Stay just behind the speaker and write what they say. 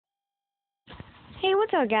Hey,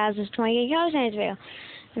 what's up, guys? It's 28 Cows in this video.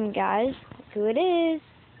 And guys, who it is?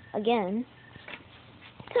 Again,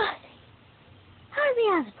 it's Ozzie. Ozzie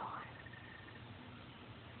Osbourne.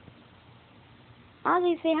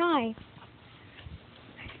 Ozzie, say hi.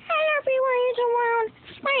 Hello, everyone.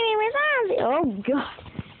 My name is Ozzie. Oh God.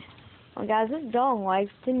 Well, guys, this dog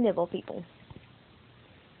likes to nibble people.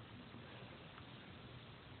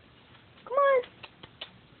 Come on.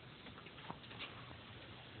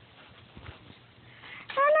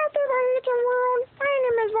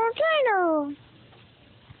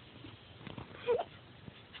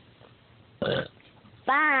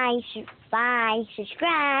 Bye,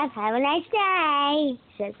 subscribe, have a nice day,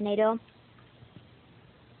 says NATO.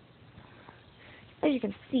 As you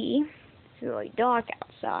can see, it's really dark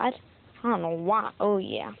outside. I don't know why. Oh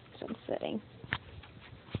yeah, it's sitting.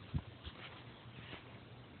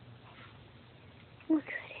 Look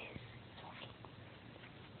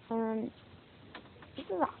who it is. This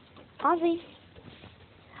is Ozzie.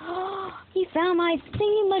 Oh, he found my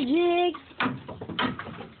thingamajig.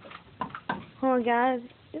 Hold on, guys.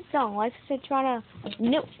 This dog likes to try to...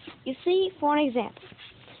 Nope. You see, for an example.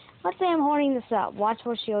 Let's say I'm holding this up. Watch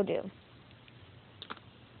what she'll do.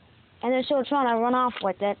 And then she'll try to run off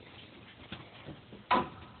with it.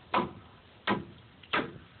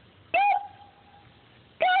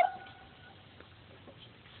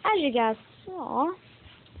 As you guys saw,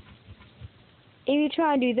 if you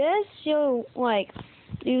try to do this, she'll, like,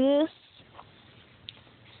 do this.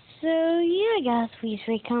 So, yeah, guys, please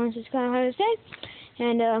rate, comment, subscribe, have a say.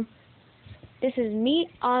 And, this is Meet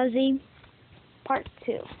Ozzie Part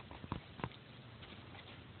 2.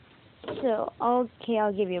 So, okay,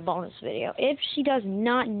 I'll give you a bonus video if she does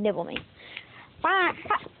not nibble me. Bye.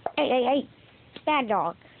 Hey. Bad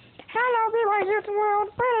dog. Hello, people, here's the world.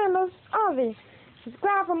 My name is Ozzie.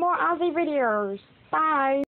 Subscribe for more Ozzie videos. Bye.